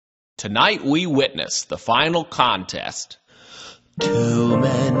Tonight we witness the final contest. 2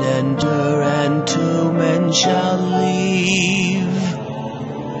 men enter and 2 men shall leave,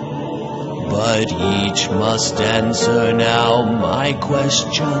 but each must answer now my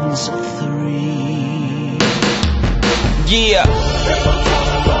questions 3. Yeah!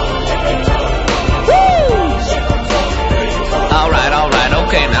 Alright,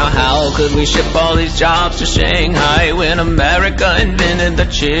 okay, now how could we ship all these jobs to Shanghai when America invented the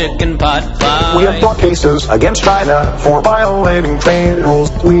chicken pot pie? We have brought cases against China for violating trade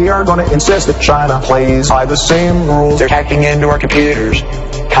rules. We are going to insist that China plays by the same rules. They're hacking into our computers,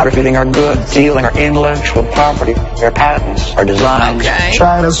 counterfeiting our goods, stealing our intellectual property, our patents, our designs. Okay.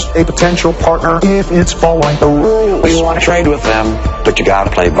 China's a potential partner if it's following the rules. We want to trade with them, but you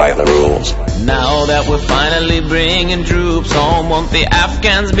gotta play by the rules. Now that we're finally bringing troops home, won't the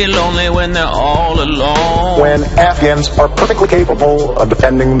Afghans be lonely when they're all alone? When Afghans are perfectly capable of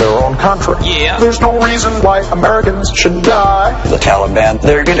defending their own country, Yeah. there's no reason why Americans should die. The Taliban,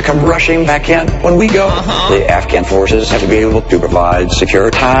 they're going to come rushing back in when we go. The Afghan forces have to be able to provide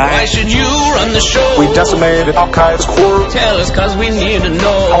secure ties. Why should you run the show? We decimated Al-Qaeda's core. Tell us, cause we need to I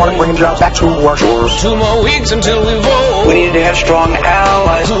know. want to bring jobs back to our shores. 2 more weeks until we vote. We need to have strong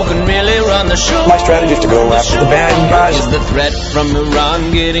allies. Who can really run the show? My strategy is to go after the bad guys. Is the threat from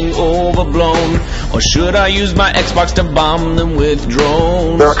Iran getting overblown? Or should I use my Xbox to bomb them with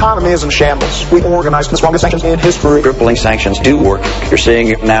drones? Their economy is in shambles. We organized the strongest sanctions in history. Crippling sanctions do work. You're seeing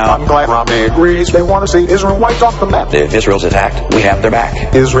it now. I'm glad Romney agrees. They want to see Israel wiped off the map. If Israel's attacked, we have their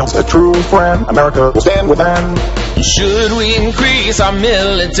back. Israel's a true friend. America will stand with them. Should we increase our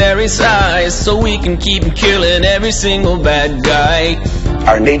military size so we can keep killing every single bad guy?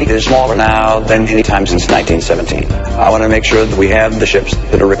 Our Navy is smaller now than any time since 1917. I want to make sure that we have the ships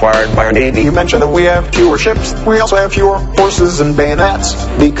that are required by our Navy. You mentioned that we have fewer ships. We also have fewer horses and bayonets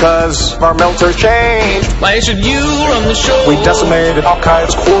because our military's changed. Why should you run the show? We decimated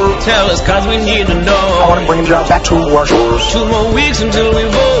Al-Qaeda's core. Tell us, cause we need to I know. want to bring jobs back to our shores. 2 more weeks until we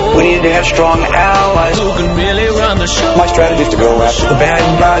vote. We need to have strong allies. Who can really run the show? My strategy is to go after the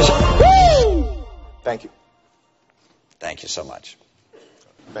bad guys. Thank you. Thank you so much.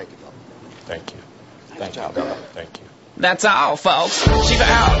 Thank you, Bob. Thank you. Thank you. Thank you. That's all, folks. Schieffer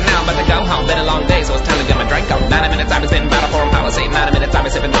out now, but to go home. Been a long day, so it's time to get my drink on. 90 minutes I've been spitting about a foreign policy. 90 minutes I've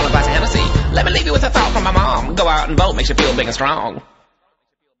been sipping on a glass of Hennessy. Let me leave you with a thought from my mom. Go out and vote, makes you feel big and strong.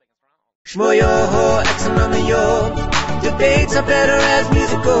 Shmoyo, accent on the yo. Debates are better as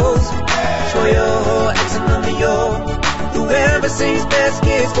music goes. Shmoyo, accent on the yo. Whoever sings best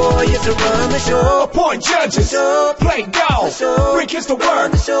gets for you to run the show. Appoint judges, play golf, bring kids to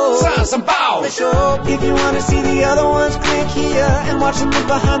work, sign some vows. If you want to see the other ones, click here and watch them look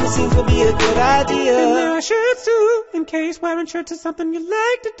behind the scenes will be a good idea. And there are shirts too, in case wearing shirts is something you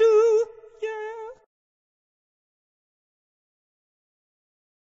like to do.